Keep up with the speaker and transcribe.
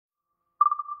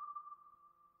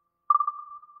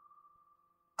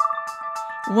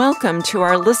Welcome to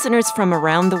our listeners from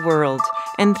around the world,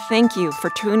 and thank you for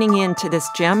tuning in to this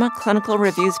JAMA Clinical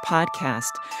Reviews podcast.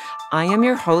 I am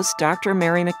your host, Dr.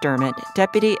 Mary McDermott,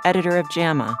 Deputy Editor of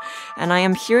JAMA, and I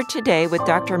am here today with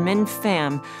Dr. Minh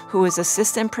Pham, who is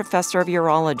Assistant Professor of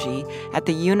Urology at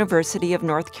the University of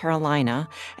North Carolina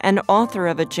and author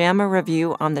of a JAMA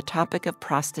review on the topic of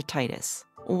prostatitis.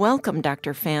 Welcome,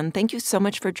 Dr. Pham. Thank you so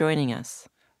much for joining us.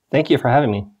 Thank you for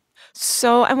having me.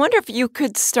 So I wonder if you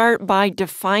could start by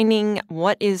defining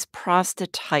what is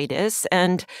prostatitis,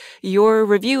 and your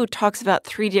review talks about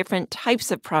 3 different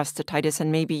types of prostatitis,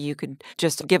 and maybe you could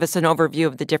just give us an overview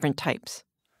of the different types.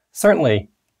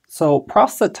 Certainly. So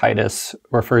prostatitis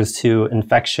refers to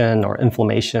infection or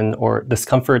inflammation or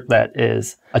discomfort that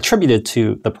is attributed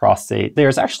to the prostate.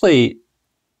 There's actually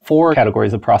 4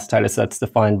 categories of prostatitis that's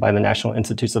defined by the National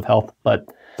Institutes of Health, but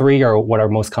 3 are what are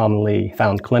most commonly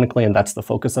found clinically, and that's the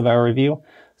focus of our review.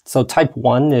 So type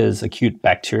 1 is acute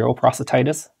bacterial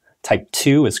prostatitis. Type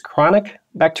 2 is chronic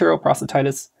bacterial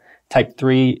prostatitis. Type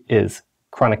 3 is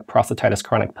chronic prostatitis,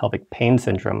 chronic pelvic pain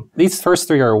syndrome. These first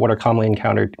 3 are what are commonly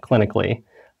encountered clinically.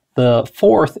 The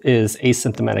 4th is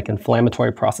asymptomatic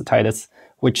inflammatory prostatitis,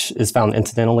 which is found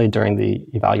incidentally during the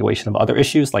evaluation of other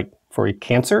issues like for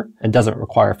cancer and doesn't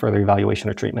require further evaluation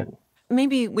or treatment.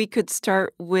 Maybe we could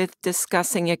start with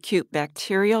discussing acute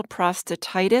bacterial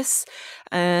prostatitis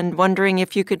and wondering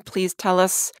if you could please tell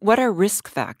us what are risk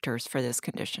factors for this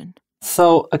condition.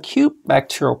 So acute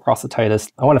bacterial prostatitis,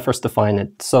 I want to first define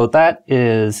it. So that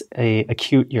is an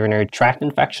acute urinary tract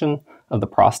infection of the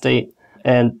prostate.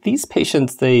 And these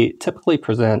patients, they typically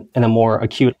present in a more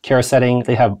acute care setting.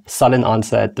 They have sudden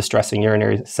onset, distressing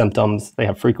urinary symptoms. They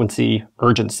have frequency,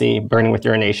 urgency, burning with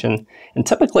urination. And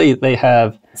typically they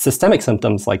have systemic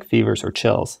symptoms like fevers or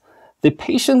chills. The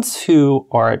patients who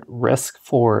are at risk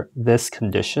for this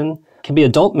condition can be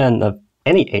adult men of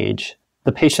any age.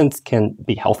 The patients can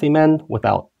be healthy men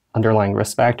without underlying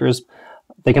risk factors.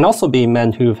 They can also be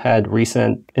men who've had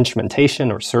recent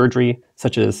instrumentation or surgery,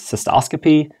 such as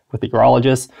cystoscopy with the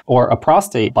urologist, or a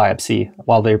prostate biopsy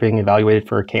while they're being evaluated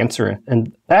for cancer.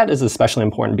 And that is especially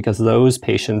important because those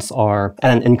patients are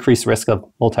at an increased risk of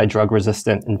multi-drug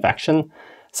resistant infection.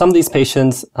 Some of these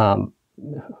patients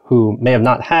who may have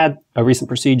not had a recent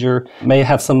procedure may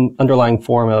have some underlying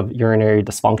form of urinary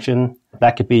dysfunction.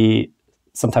 That could be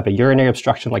some type of urinary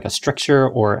obstruction like a stricture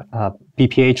or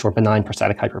BPH or benign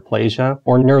prostatic hyperplasia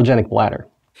or neurogenic bladder.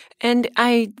 And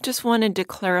I just wanted to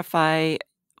clarify,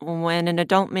 when an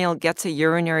adult male gets a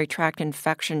urinary tract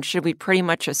infection, should we pretty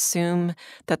much assume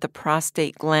that the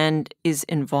prostate gland is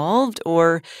involved,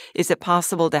 or is it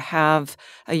possible to have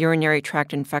a urinary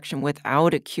tract infection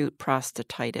without acute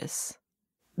prostatitis?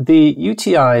 The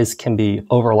UTIs can be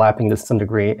overlapping to some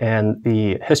degree, and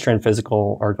the history and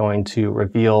physical are going to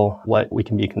reveal what we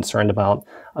can be concerned about.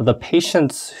 The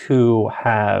patients who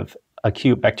have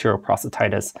acute bacterial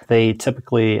prostatitis, they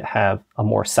typically have a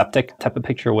more septic type of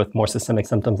picture with more systemic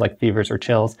symptoms like fevers or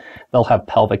chills. They'll have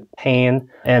pelvic pain,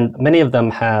 and many of them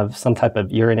have some type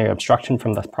of urinary obstruction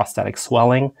from the prostatic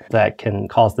swelling that can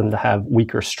cause them to have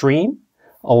weaker stream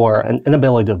or an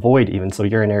inability to void even, so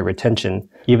urinary retention,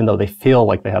 even though they feel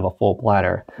like they have a full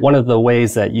bladder. One of the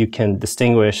ways that you can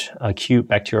distinguish acute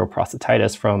bacterial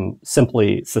prostatitis from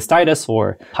simply cystitis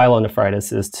or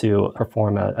pyelonephritis is to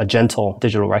perform a gentle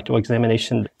digital rectal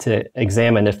examination to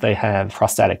examine if they have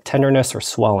prostatic tenderness or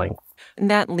swelling. And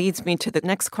that leads me to the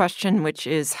next question, which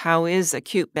is, how is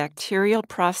acute bacterial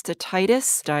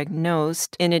prostatitis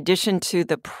diagnosed? In addition to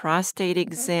the prostate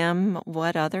exam,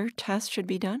 what other tests should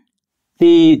be done?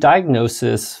 The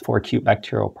diagnosis for acute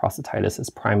bacterial prostatitis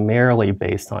is primarily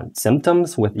based on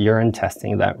symptoms with urine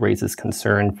testing that raises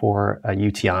concern for a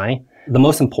UTI. The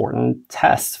most important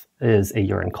test is a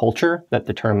urine culture that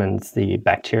determines the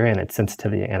bacteria and its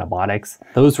sensitivity to antibiotics.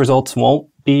 Those results won't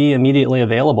be immediately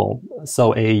available,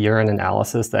 so a urine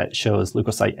analysis that shows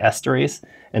leukocyte esterase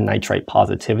and nitrite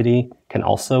positivity can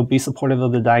also be supportive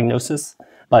of the diagnosis.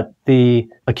 But the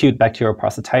acute bacterial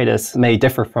prostatitis may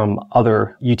differ from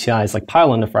other UTIs like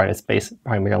pyelonephritis based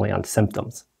primarily on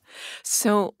symptoms.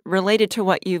 So, related to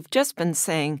what you've just been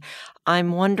saying,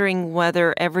 I'm wondering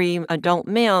whether every adult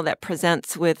male that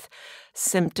presents with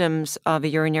symptoms of a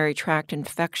urinary tract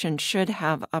infection should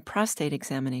have a prostate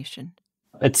examination.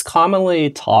 It's commonly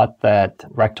taught that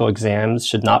rectal exams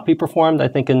should not be performed, I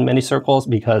think, in many circles,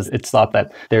 because it's thought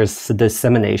that there's a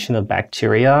dissemination of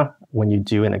bacteria when you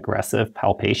do an aggressive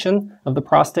palpation of the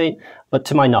prostate. But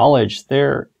to my knowledge,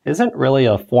 there isn't really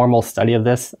a formal study of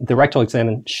this. The rectal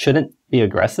exam shouldn't be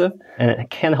aggressive, and it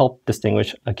can help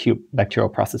distinguish acute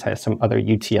bacterial prostatitis from other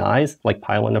UTIs like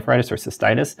pyelonephritis or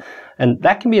cystitis. And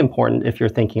that can be important if you're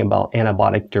thinking about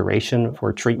antibiotic duration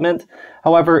for treatment.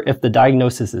 However, if the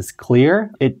diagnosis is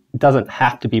clear, it doesn't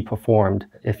have to be performed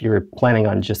if you're planning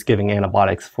on just giving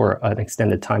antibiotics for an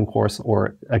extended time course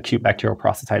or acute bacterial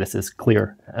prostatitis is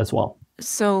clear as well.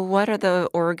 So, what are the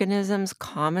organisms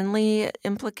commonly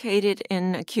implicated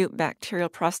in acute bacterial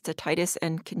prostatitis?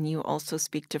 And can you also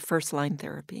speak to first-line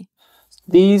therapy?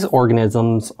 These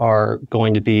organisms are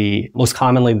going to be most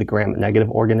commonly the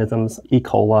gram-negative organisms. E.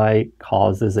 coli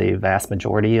causes a vast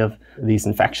majority of these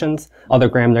infections. Other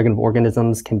gram-negative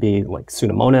organisms can be like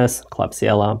Pseudomonas,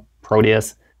 Klebsiella,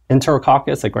 Proteus.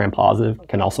 Enterococcus, a gram-positive,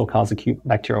 can also cause acute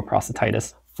bacterial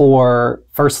prostatitis. For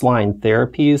first-line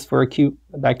therapies for acute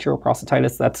bacterial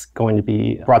prostatitis, that's going to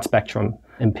be broad-spectrum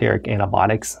empiric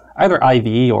antibiotics, either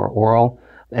IV or oral,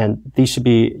 and these should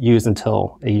be used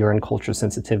until a urine culture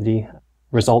sensitivity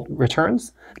result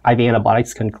returns. IV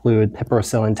antibiotics can include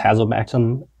piperacillin,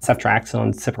 tazobactam,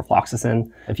 ceftriaxone, ciprofloxacin.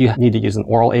 If you need to use an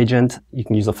oral agent, you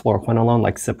can use a fluoroquinolone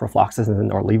like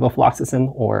ciprofloxacin or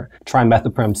levofloxacin or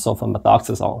trimethoprim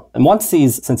sulfamethoxazole. And once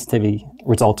these sensitivity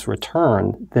results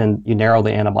return, then you narrow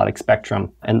the antibiotic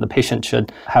spectrum, and the patient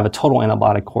should have a total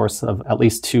antibiotic course of at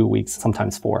least 2 weeks,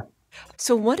 sometimes 4.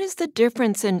 So, what is the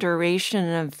difference in duration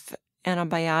of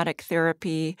antibiotic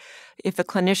therapy if a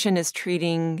clinician is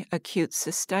treating acute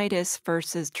cystitis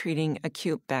versus treating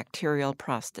acute bacterial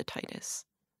prostatitis?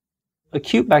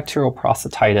 Acute bacterial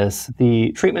prostatitis,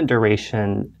 the treatment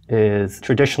duration is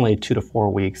traditionally 2 to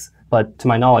 4 weeks. But to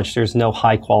my knowledge, there's no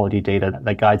high-quality data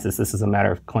that guides this. This is a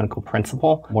matter of clinical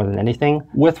principle more than anything.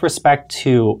 With respect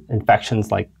to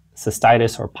infections like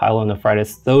cystitis or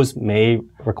pyelonephritis, those may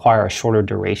require a shorter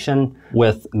duration.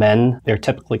 With men, they're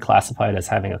typically classified as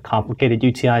having a complicated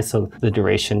UTI, so the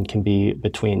duration can be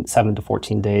between 7 to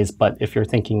 14 days. But if you're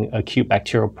thinking acute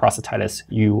bacterial prostatitis,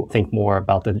 you think more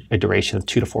about a duration of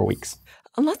 2 to 4 weeks.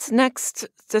 Let's next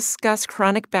discuss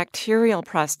chronic bacterial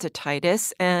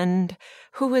prostatitis and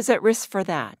who is at risk for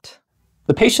that.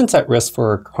 The patients at risk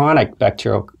for chronic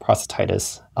bacterial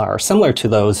prostatitis are similar to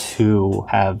those who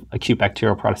have acute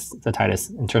bacterial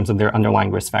prostatitis in terms of their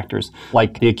underlying risk factors.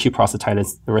 Like the acute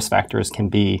prostatitis, the risk factors can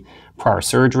be prior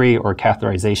surgery or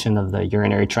catheterization of the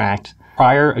urinary tract.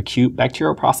 Prior acute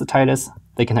bacterial prostatitis,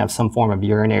 they can have some form of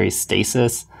urinary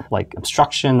stasis, like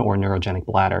obstruction or neurogenic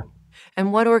bladder.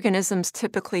 And what organisms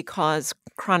typically cause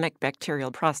chronic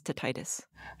bacterial prostatitis?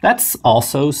 That's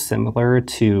also similar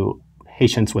to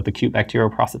patients with acute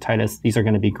bacterial prostatitis. These are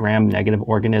going to be gram-negative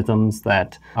organisms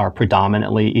that are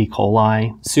predominantly E.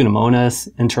 coli, Pseudomonas,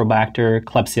 Enterobacter,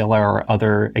 Klebsiella are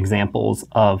other examples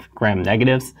of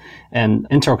gram-negatives. And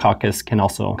Enterococcus can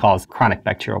also cause chronic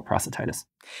bacterial prostatitis.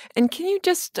 And can you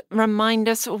just remind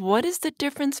us, what is the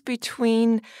difference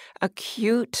between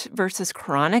acute versus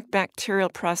chronic bacterial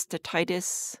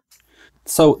prostatitis?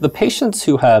 So the patients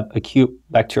who have acute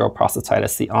bacterial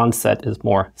prostatitis, the onset is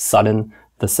more sudden.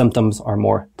 The symptoms are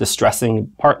more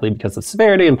distressing, partly because of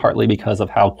severity and partly because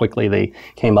of how quickly they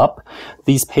came up.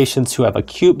 These patients who have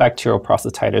acute bacterial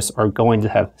prostatitis are going to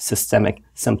have systemic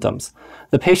symptoms.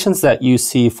 The patients that you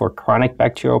see for chronic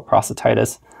bacterial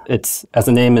prostatitis, it's, as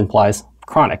the name implies,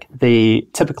 chronic. They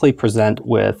typically present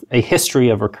with a history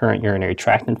of recurrent urinary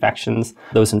tract infections.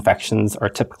 Those infections are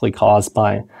typically caused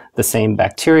by the same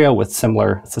bacteria with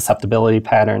similar susceptibility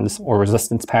patterns or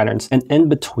resistance patterns. And in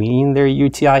between their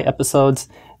UTI episodes,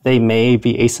 they may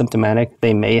be asymptomatic.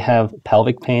 They may have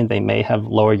pelvic pain. They may have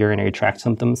lower urinary tract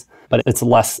symptoms, but it's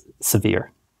less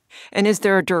severe. And is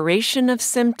there a duration of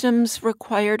symptoms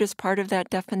required as part of that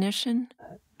definition?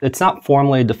 It's not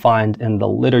formally defined in the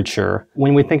literature.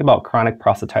 When we think about chronic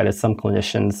prostatitis, some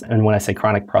clinicians, and when I say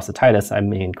chronic prostatitis, I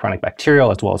mean chronic bacterial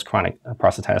as well as chronic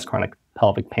prostatitis, chronic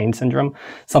pelvic pain syndrome.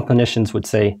 Some clinicians would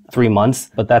say 3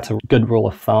 months, but that's a good rule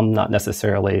of thumb, not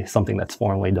necessarily something that's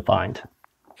formally defined.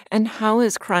 And how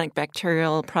is chronic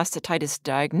bacterial prostatitis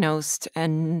diagnosed,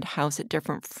 and how is it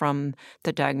different from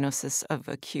the diagnosis of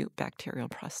acute bacterial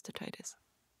prostatitis?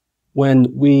 When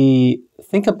we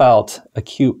think about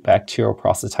acute bacterial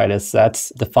prostatitis, that's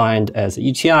defined as a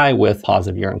UTI with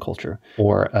positive urine culture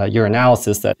or a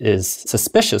urinalysis that is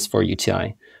suspicious for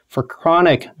UTI. For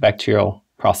chronic bacterial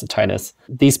prostatitis,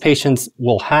 these patients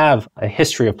will have a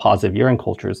history of positive urine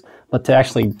cultures, but to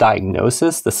actually diagnose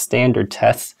this, the standard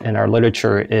test in our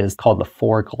literature is called the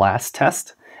 4-glass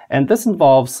test. And this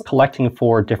involves collecting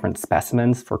 4 different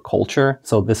specimens for culture.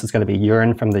 So this is going to be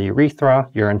urine from the urethra,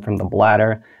 urine from the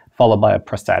bladder, followed by a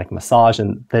prostatic massage,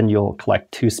 and then you'll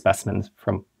collect 2 specimens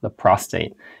from the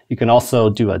prostate. You can also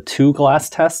do a 2-glass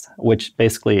test, which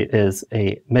basically is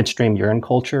a midstream urine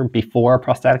culture before a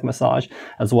prostatic massage,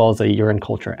 as well as a urine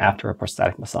culture after a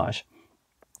prostatic massage.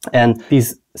 And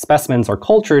these specimens are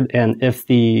cultured, and if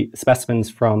the specimens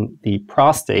from the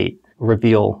prostate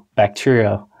reveal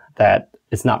bacteria that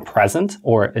is not present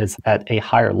or is at a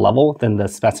higher level than the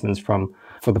specimens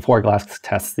for the 4-glass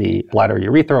test, the bladder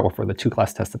urethra, or for the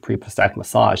 2-glass test, the pre-prostatic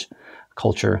massage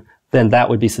culture, then that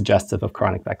would be suggestive of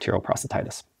chronic bacterial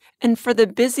prostatitis. And for the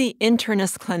busy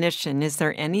internist clinician, is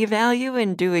there any value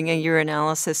in doing a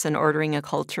urinalysis and ordering a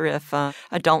culture if an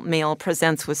adult male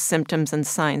presents with symptoms and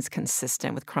signs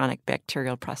consistent with chronic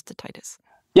bacterial prostatitis?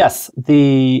 Yes,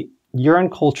 the urine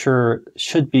culture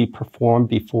should be performed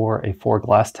before a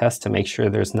 4-glass test to make sure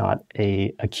there's not an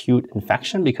acute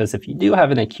infection, because if you do have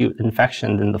an acute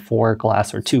infection, then the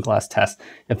 4-glass or 2-glass test,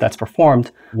 if that's performed,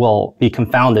 will be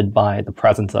confounded by the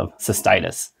presence of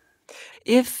cystitis.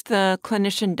 If the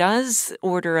clinician does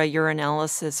order a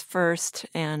urinalysis first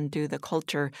and do the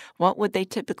culture, what would they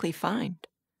typically find?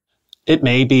 It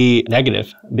may be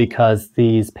negative because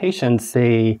these patients,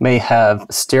 they may have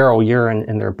sterile urine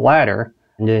in their bladder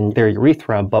and in their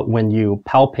urethra, but when you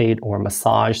palpate or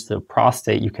massage the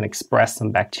prostate, you can express some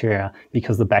bacteria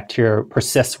because the bacteria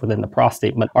persist within the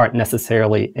prostate but aren't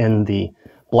necessarily in the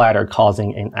bladder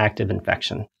causing an active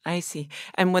infection. I see.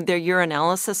 And would their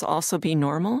urinalysis also be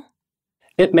normal?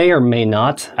 It may or may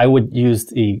not. I would use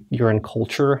the urine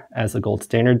culture as a gold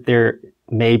standard. There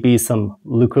may be some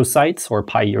leukocytes or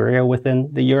pyuria within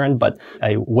the urine, but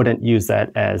I wouldn't use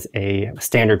that as a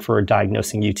standard for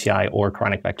diagnosing UTI or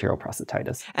chronic bacterial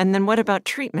prostatitis. And then what about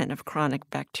treatment of chronic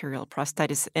bacterial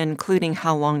prostatitis, including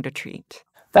how long to treat?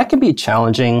 That can be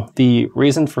challenging. The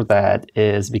reason for that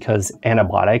is because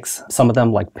antibiotics, some of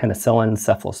them like penicillin,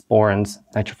 cephalosporins,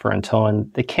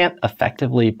 nitrofurantoin, they can't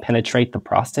effectively penetrate the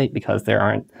prostate because there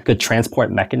aren't good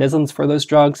transport mechanisms for those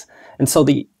drugs. And so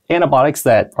the antibiotics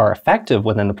that are effective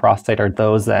within the prostate are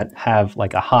those that have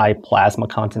like a high plasma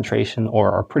concentration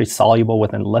or are pretty soluble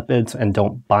within lipids and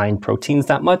don't bind proteins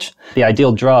that much. The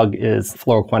ideal drug is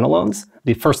fluoroquinolones.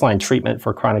 The first-line treatment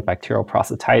for chronic bacterial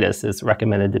prostatitis is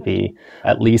recommended to be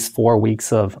at least 4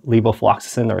 weeks of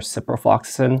levofloxacin or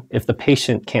ciprofloxacin. If the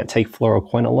patient can't take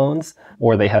fluoroquinolones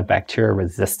or they have bacteria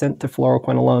resistant to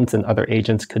fluoroquinolones, then other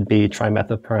agents could be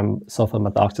trimethoprim,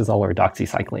 sulfamethoxazole, or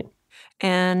doxycycline.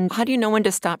 And how do you know when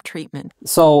to stop treatment?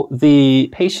 So the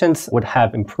patients would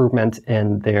have improvement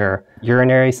in their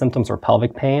urinary symptoms or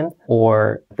pelvic pain,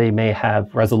 or they may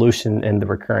have resolution in the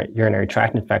recurrent urinary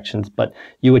tract infections, but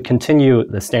you would continue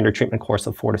the standard treatment course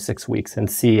of 4 to 6 weeks and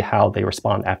see how they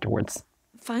respond afterwards.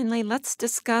 Finally, let's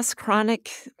discuss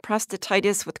chronic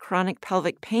prostatitis with chronic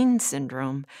pelvic pain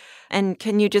syndrome. And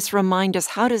can you just remind us,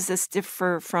 how does this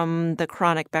differ from the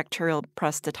chronic bacterial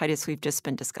prostatitis we've just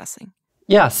been discussing?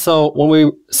 Yeah, so when we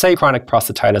say chronic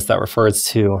prostatitis, that refers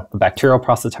to the bacterial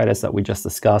prostatitis that we just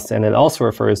discussed, and it also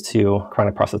refers to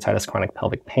chronic prostatitis, chronic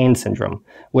pelvic pain syndrome,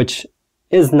 which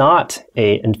is not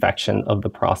an infection of the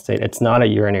prostate. It's not a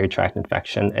urinary tract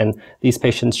infection, and these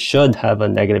patients should have a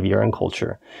negative urine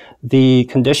culture. The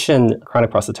condition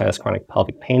chronic prostatitis, chronic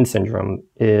pelvic pain syndrome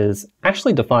is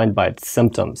actually defined by its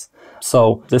symptoms.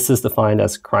 So this is defined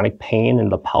as chronic pain in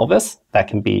the pelvis. That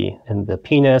can be in the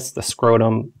penis, the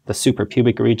scrotum, the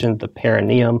suprapubic region, the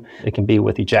perineum. It can be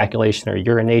with ejaculation or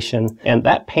urination. And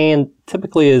that pain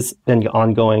typically has been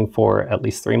ongoing for at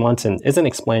least 3 months and isn't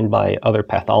explained by other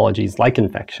pathologies like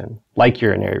infection, like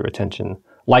urinary retention,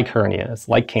 like hernias,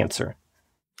 like cancer.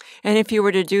 And if you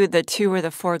were to do the 2 or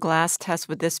the 4 glass test,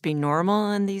 would this be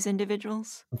normal in these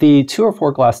individuals? The 2 or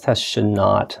 4 glass test should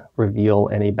not reveal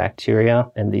any bacteria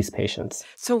in these patients.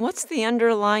 So what's the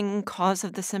underlying cause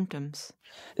of the symptoms?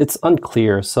 It's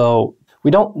unclear. So we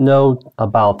don't know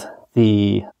about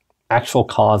the actual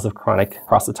cause of chronic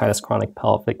prostatitis, chronic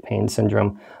pelvic pain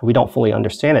syndrome. We don't fully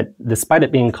understand it. Despite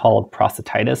it being called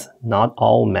prostatitis, not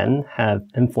all men have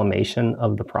inflammation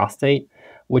of the prostate,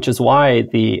 which is why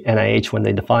the NIH, when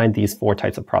they defined these 4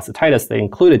 types of prostatitis, they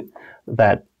included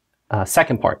that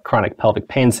second part, chronic pelvic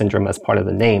pain syndrome, as part of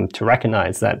the name to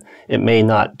recognize that it may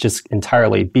not just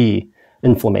entirely be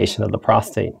inflammation of the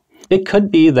prostate. It could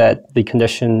be that the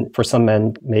condition for some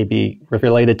men may be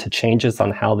related to changes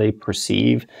on how they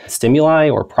perceive stimuli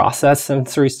or process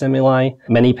sensory stimuli.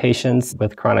 Many patients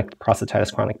with chronic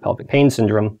prostatitis, chronic pelvic pain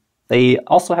syndrome, they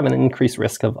also have an increased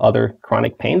risk of other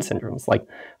chronic pain syndromes like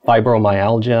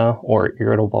fibromyalgia or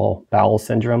irritable bowel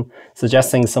syndrome,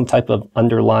 suggesting some type of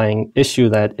underlying issue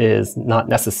that is not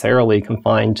necessarily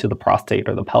confined to the prostate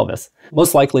or the pelvis.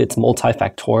 Most likely it's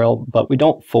multifactorial, but we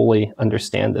don't fully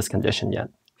understand this condition yet.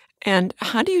 And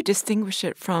how do you distinguish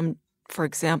it from, for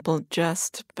example,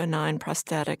 just benign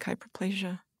prostatic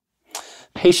hyperplasia?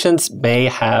 Patients may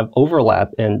have overlap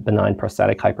in benign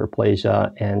prostatic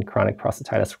hyperplasia and chronic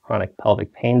prostatitis or chronic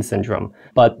pelvic pain syndrome.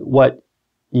 But what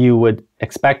you would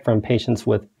expect from patients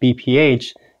with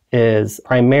BPH is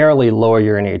primarily lower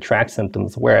urinary tract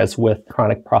symptoms, whereas with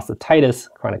chronic prostatitis,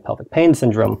 chronic pelvic pain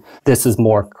syndrome, this is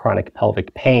more chronic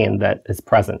pelvic pain that is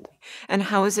present. And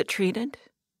how is it treated?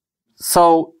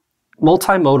 So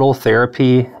multimodal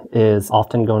therapy is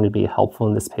often going to be helpful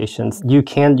in this patient. You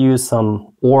can use some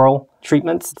oral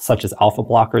treatments, such as alpha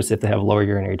blockers if they have lower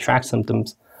urinary tract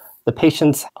symptoms. The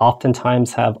patients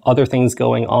oftentimes have other things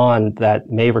going on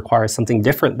that may require something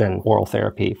different than oral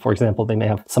therapy. For example, they may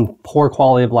have some poor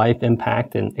quality of life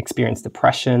impact and experience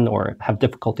depression or have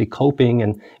difficulty coping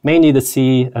and may need to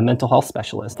see a mental health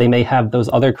specialist. They may have those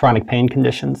other chronic pain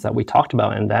conditions that we talked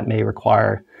about, and that may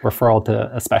require referral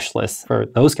to a specialist for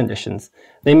those conditions.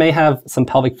 They may have some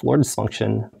pelvic floor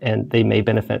dysfunction, and they may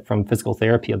benefit from physical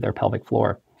therapy of their pelvic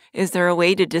floor. Is there a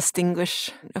way to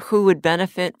distinguish who would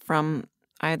benefit from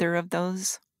either of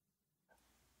those?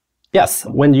 Yes.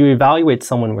 When you evaluate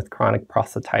someone with chronic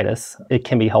prostatitis, it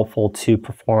can be helpful to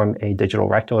perform a digital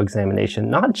rectal examination,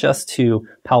 not just to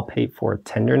palpate for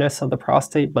tenderness of the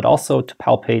prostate, but also to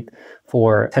palpate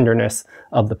for tenderness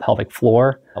of the pelvic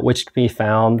floor, which can be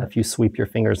found if you sweep your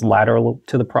fingers lateral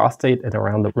to the prostate and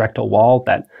around the rectal wall,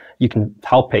 that you can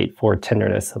palpate for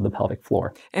tenderness of the pelvic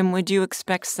floor. And would you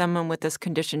expect someone with this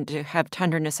condition to have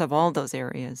tenderness of all those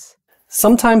areas?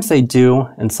 Sometimes they do,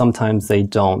 and sometimes they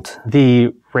don't.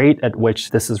 The rate at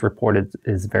which this is reported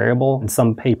is variable. In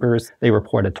some papers, they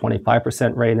report a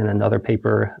 25% rate. In another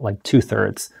paper, like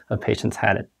 2/3 of patients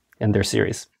had it in their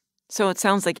series. So it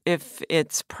sounds like if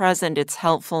it's present, it's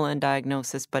helpful in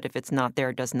diagnosis, but if it's not there,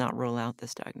 it does not rule out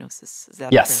this diagnosis. Is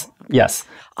that Yes, fair? Okay. yes.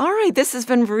 All right, this has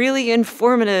been really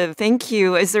informative. Thank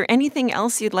you. Is there anything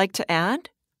else you'd like to add?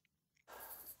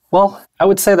 Well, I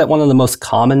would say that one of the most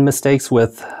common mistakes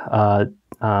with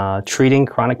treating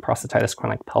chronic prostatitis,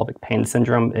 chronic pelvic pain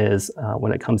syndrome is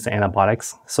when it comes to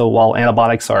antibiotics. So while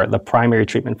antibiotics are the primary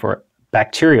treatment for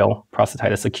bacterial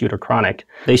prostatitis, acute or chronic,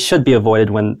 they should be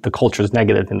avoided when the culture is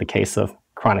negative in the case of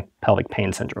chronic pelvic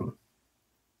pain syndrome.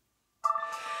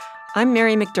 I'm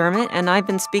Mary McDermott, and I've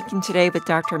been speaking today with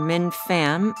Dr. Minh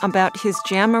Pham about his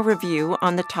JAMA review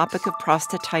on the topic of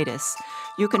prostatitis.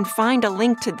 You can find a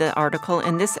link to the article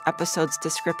in this episode's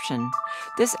description.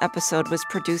 This episode was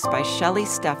produced by Shelley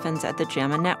Steffens at the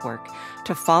JAMA Network.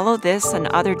 To follow this and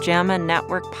other JAMA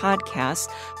Network podcasts,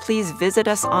 please visit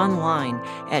us online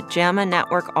at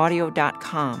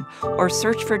jamanetworkaudio.com or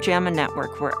search for JAMA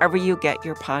Network wherever you get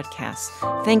your podcasts.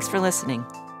 Thanks for listening.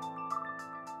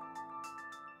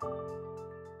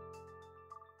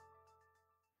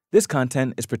 This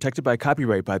content is protected by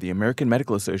copyright by the American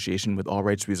Medical Association with all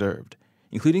rights reserved,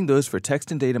 including those for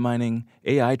text and data mining,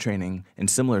 AI training, and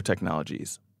similar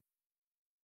technologies.